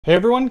Hey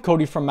everyone,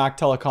 Cody from Mac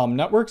Telecom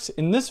Networks.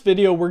 In this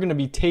video, we're going to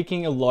be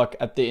taking a look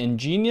at the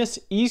Engenius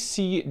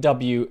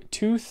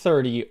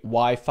ECW230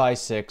 Wi-Fi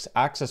 6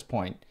 access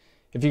point.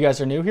 If you guys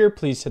are new here,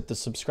 please hit the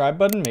subscribe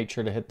button. Make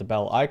sure to hit the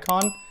bell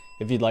icon.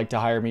 If you'd like to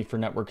hire me for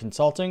network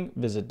consulting,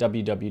 visit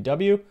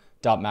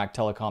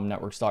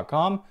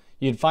www.mactelecomnetworks.com.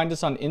 You'd find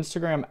us on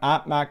Instagram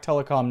at Mac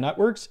Telecom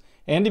Networks.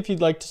 And if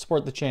you'd like to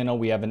support the channel,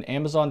 we have an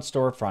Amazon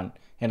storefront,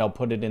 and I'll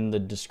put it in the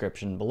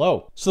description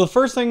below. So the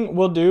first thing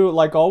we'll do,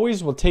 like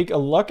always, we'll take a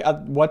look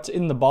at what's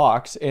in the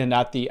box and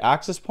at the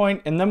access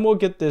point, and then we'll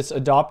get this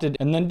adopted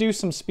and then do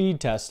some speed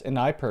tests and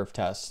iPerf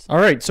tests. All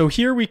right, so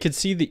here we could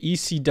see the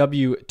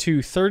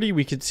ECW230.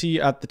 We could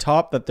see at the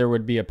top that there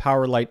would be a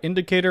power light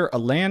indicator, a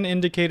LAN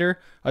indicator,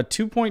 a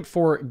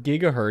 2.4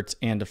 gigahertz,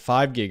 and a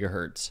 5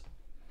 gigahertz.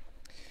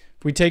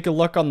 If we take a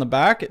look on the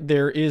back,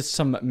 there is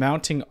some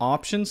mounting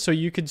options. So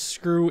you could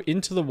screw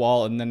into the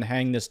wall and then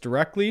hang this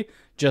directly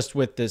just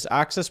with this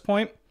access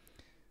point.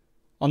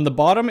 On the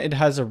bottom, it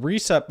has a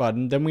reset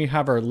button. Then we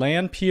have our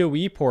LAN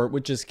PoE port,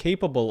 which is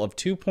capable of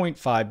 2.5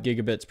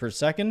 gigabits per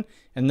second.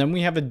 And then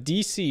we have a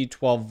DC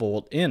 12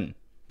 volt in.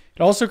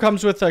 It also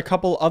comes with a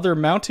couple other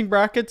mounting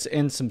brackets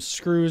and some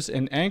screws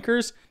and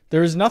anchors.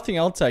 There is nothing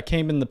else that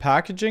came in the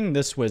packaging.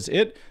 This was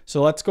it.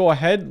 So let's go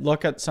ahead,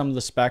 look at some of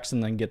the specs,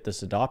 and then get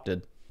this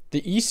adopted.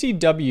 The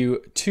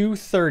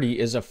ECW230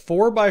 is a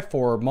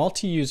 4x4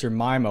 multi-user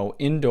MIMO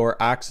indoor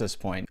access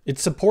point. It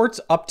supports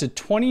up to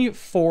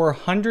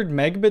 2400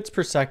 megabits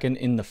per second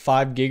in the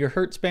 5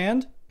 gigahertz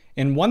band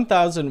and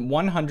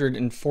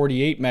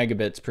 1148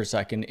 megabits per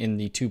second in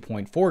the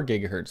 2.4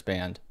 gigahertz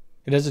band.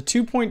 It has a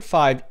 2.5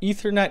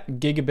 Ethernet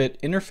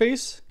gigabit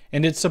interface,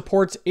 and it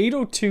supports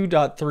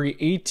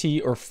 802.3 AT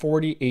or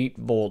 48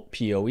 volt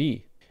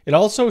PoE. It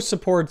also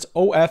supports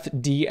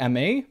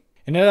OFDMA,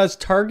 and it has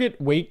target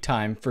wait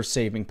time for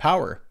saving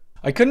power.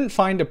 I couldn't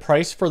find a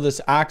price for this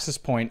access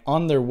point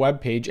on their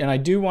webpage, and I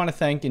do want to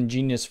thank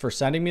Engenius for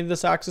sending me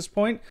this access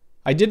point.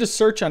 I did a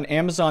search on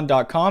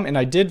Amazon.com and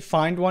I did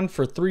find one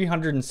for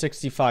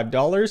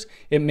 $365.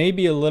 It may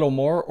be a little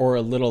more or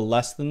a little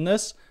less than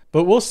this,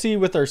 but we'll see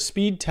with our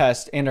speed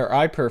test and our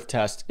iPerf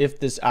test if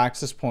this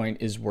access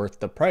point is worth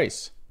the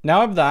price. Now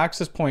I have the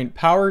access point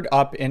powered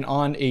up and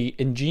on a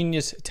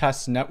Engenius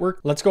test network.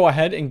 Let's go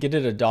ahead and get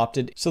it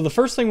adopted. So the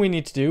first thing we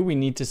need to do, we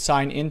need to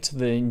sign into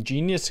the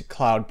Engenius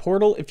cloud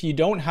portal. If you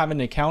don't have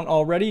an account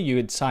already, you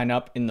would sign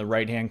up in the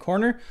right-hand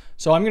corner.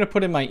 So I'm going to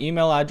put in my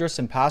email address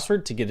and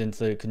password to get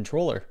into the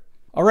controller.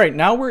 All right,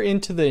 now we're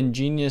into the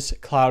Engenius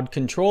cloud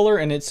controller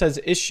and it says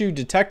issue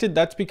detected.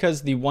 That's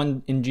because the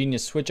one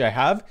Engenius switch I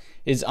have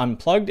is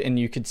unplugged, and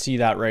you could see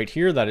that right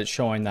here that it's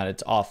showing that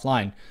it's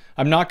offline.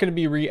 I'm not going to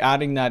be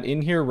re-adding that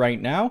in here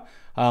right now.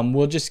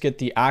 We'll just get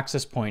the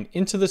access point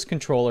into this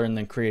controller and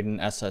then create an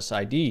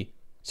SSID.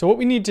 So what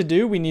we need to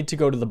do, we need to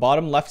go to the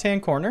bottom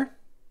left-hand corner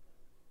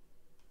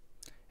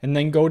and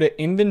then go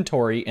to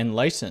inventory and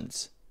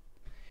license.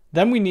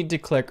 Then we need to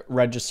click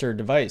register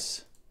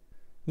device.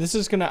 This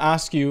is going to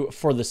ask you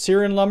for the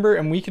serial number,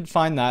 and we can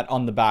find that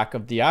on the back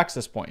of the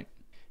access point.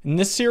 And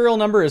this serial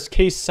number is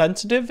case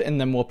sensitive, and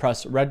then we'll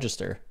press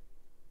register.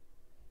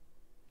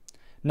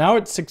 Now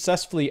it's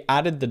successfully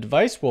added the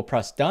device, we'll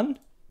press done.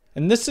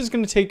 And this is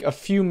going to take a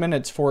few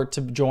minutes for it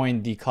to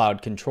join the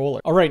cloud controller.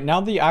 All right, now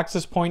the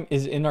access point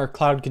is in our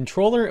cloud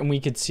controller, and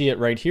we can see it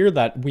right here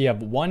that we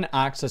have one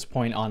access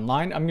point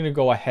online. I'm going to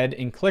go ahead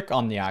and click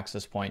on the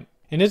access point.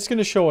 And it's going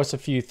to show us a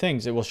few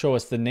things. It will show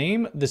us the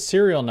name, the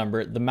serial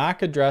number, the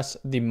MAC address,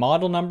 the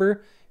model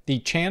number, the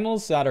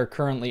channels that are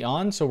currently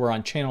on. So we're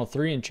on channel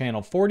 3 and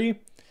channel 40,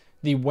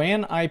 the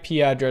WAN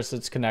IP address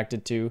it's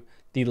connected to,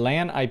 the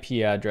LAN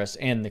IP address,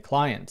 and the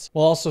clients.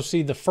 We'll also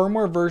see the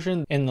firmware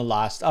version in the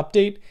last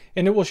update,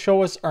 and it will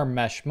show us our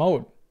mesh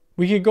mode.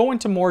 We could go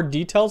into more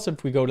details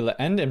if we go to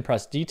the end and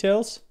press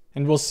details.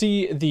 And we'll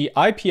see the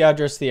IP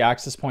address the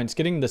access point's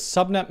getting, the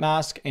subnet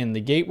mask, and the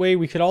gateway.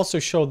 We could also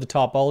show the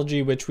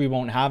topology, which we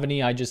won't have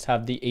any. I just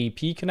have the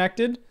AP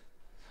connected.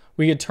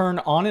 We could turn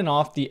on and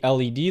off the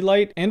LED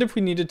light. And if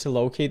we needed to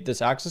locate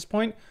this access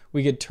point,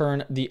 we could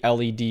turn the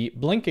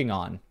LED blinking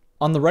on.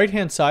 On the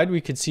right-hand side,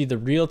 we could see the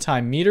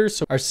real-time meters.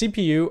 So our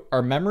CPU,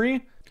 our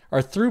memory,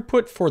 our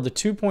throughput for the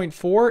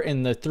 2.4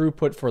 and the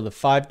throughput for the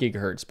 5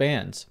 gigahertz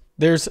bands.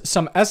 There's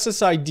some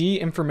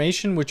SSID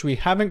information, which we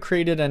haven't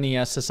created any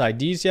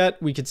SSIDs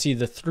yet. We could see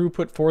the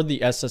throughput for the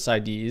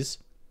SSIDs.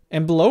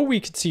 And below we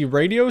could see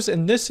radios,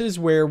 and this is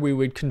where we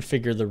would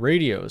configure the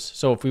radios.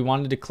 So if we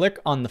wanted to click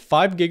on the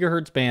 5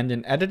 gigahertz band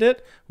and edit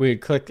it, we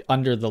would click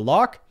under the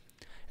lock.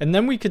 And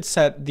then we could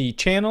set the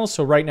channel.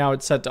 So right now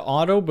it's set to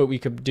auto, but we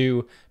could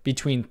do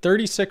between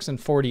 36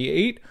 and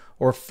 48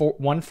 or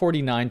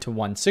 149 to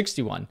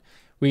 161.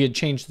 We could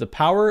change the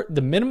power,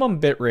 the minimum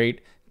bit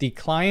rate, the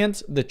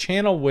client, the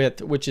channel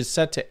width, which is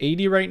set to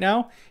 80 right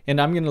now, and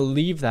I'm going to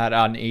leave that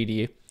on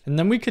 80. And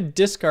then we could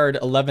discard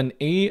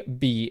 11A,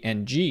 B,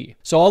 and G.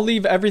 So I'll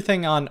leave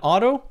everything on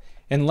auto,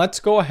 and let's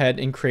go ahead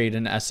and create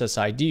an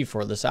SSID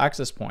for this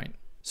access point.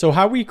 So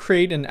how we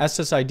create an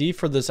SSID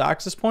for this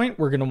access point,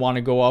 we're going to want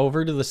to go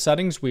over to the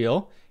settings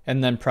wheel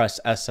and then press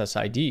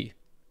SSID.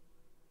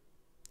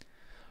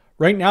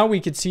 Right now we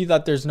can see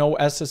that there's no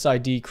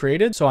SSID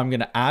created, so I'm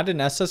going to add an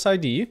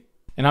SSID,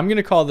 and I'm going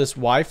to call this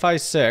Wi-Fi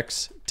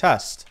 6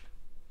 test.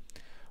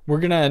 We're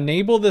going to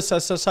enable this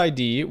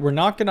SSID, we're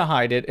not going to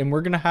hide it, and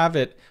we're going to have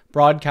it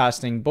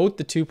broadcasting both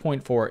the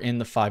 2.4 and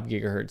the 5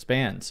 gigahertz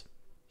bands.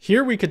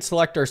 Here we could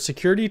select our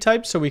security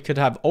type, so we could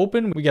have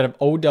open, we could have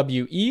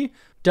OWE,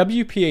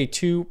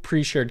 WPA2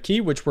 pre-shared key,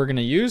 which we're going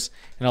to use,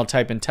 and I'll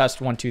type in test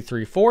 1, 2,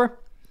 3, 4.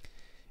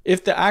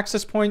 If the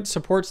access point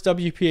supports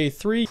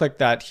WPA3, click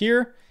that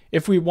here.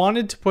 If we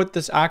wanted to put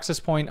this access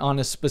point on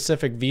a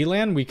specific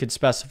VLAN, we could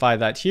specify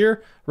that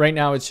here. Right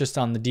now it's just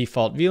on the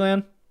default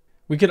VLAN.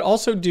 We could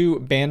also do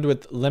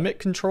bandwidth limit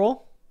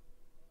control.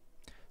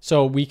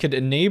 So we could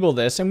enable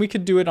this, and we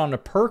could do it on a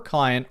per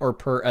client or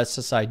per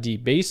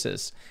SSID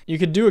basis. You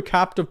could do a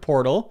captive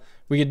portal,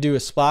 we could do a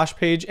splash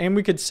page, and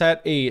we could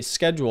set a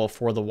schedule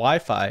for the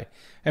Wi-Fi.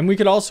 And we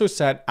could also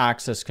set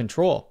access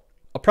control.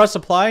 I'll press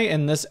apply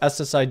and this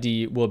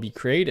SSID will be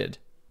created.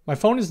 My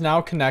phone is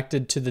now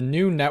connected to the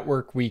new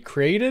network we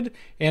created,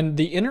 and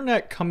the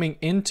internet coming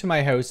into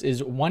my house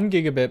is 1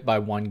 gigabit by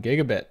 1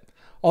 gigabit.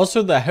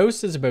 Also, the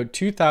house is about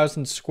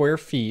 2,000 square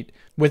feet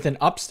with an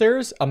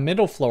upstairs, a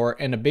middle floor,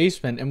 and a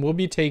basement, and we'll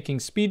be taking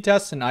speed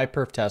tests and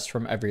iPerf tests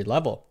from every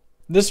level.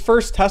 This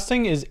first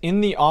testing is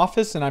in the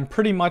office, and I'm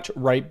pretty much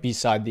right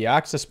beside the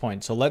access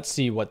point, so let's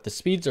see what the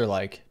speeds are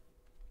like.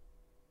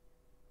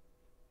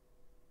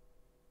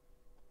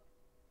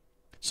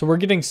 So we're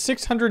getting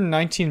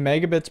 619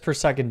 megabits per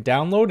second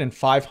download and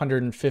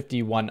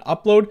 551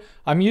 upload.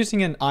 I'm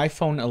using an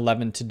iPhone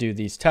 11 to do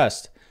these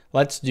tests.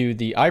 Let's do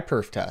the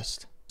iPerf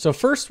test. So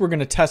first we're going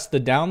to test the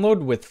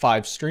download with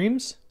 5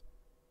 streams.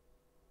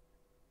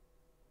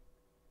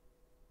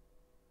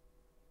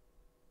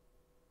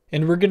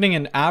 And we're getting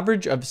an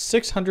average of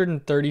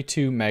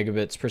 632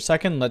 megabits per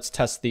second. Let's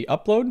test the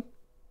upload.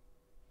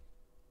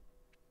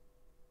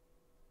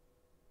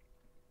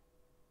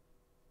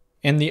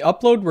 And the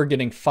upload, we're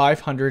getting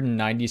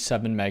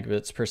 597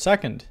 megabits per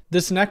second.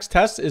 This next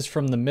test is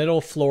from the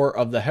middle floor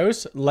of the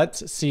house.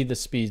 Let's see the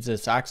speeds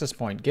this access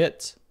point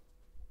gets.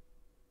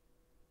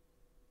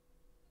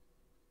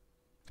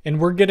 And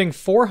we're getting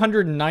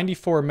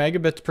 494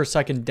 megabits per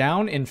second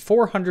down and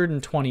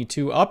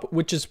 422 up,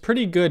 which is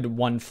pretty good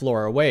one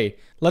floor away.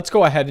 Let's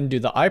go ahead and do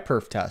the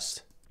iPerf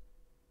test.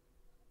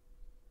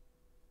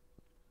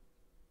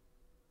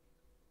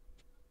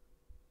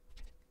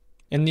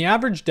 And the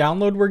average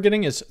download we're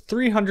getting is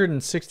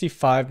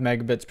 365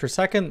 megabits per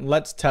second.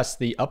 Let's test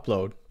the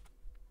upload.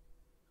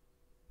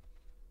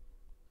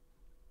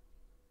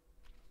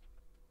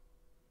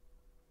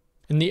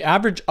 And the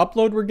average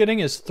upload we're getting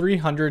is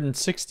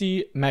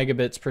 360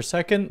 megabits per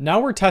second.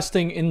 Now we're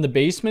testing in the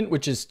basement,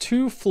 which is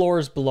 2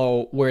 floors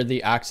below where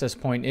the access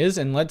point is,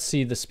 and let's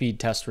see the speed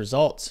test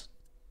results.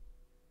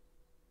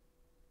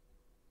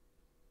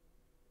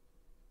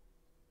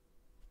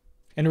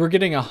 And we're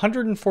getting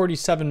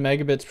 147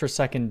 megabits per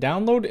second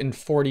download and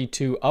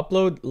 42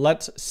 upload.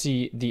 Let's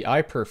see the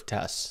iPerf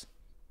tests.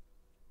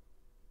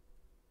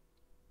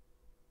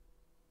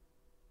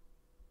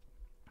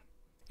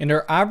 And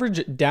our average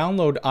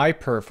download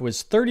iPerf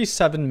was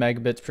 37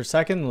 megabits per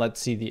second.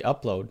 Let's see the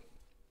upload.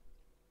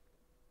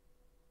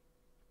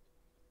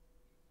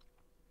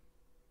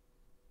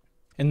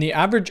 And the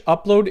average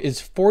upload is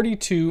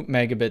 42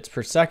 megabits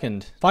per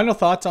second. Final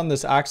thoughts on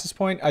this access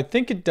point. I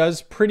think it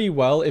does pretty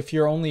well if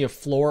you're only a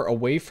floor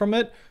away from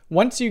it.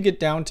 Once you get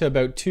down to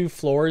about 2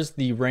 floors,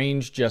 the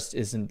range just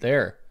isn't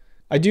there.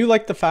 I do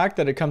like the fact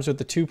that it comes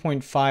with a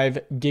 2.5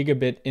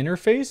 gigabit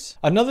interface.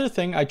 Another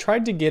thing, I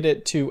tried to get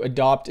it to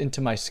adopt into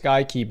my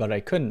SkyKey, but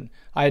I couldn't.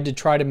 I had to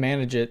try to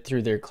manage it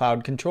through their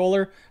cloud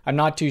controller. I'm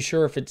not too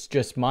sure if it's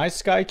just my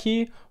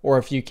SkyKey or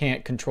if you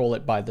can't control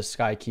it by the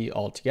SkyKey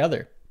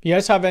altogether. If you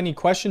guys have any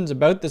questions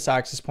about this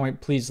access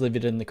point, please leave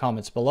it in the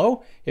comments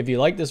below. If you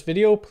like this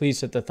video,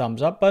 please hit the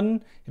thumbs up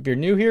button. If you're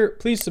new here,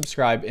 please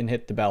subscribe and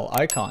hit the bell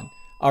icon.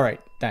 All right,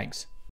 thanks.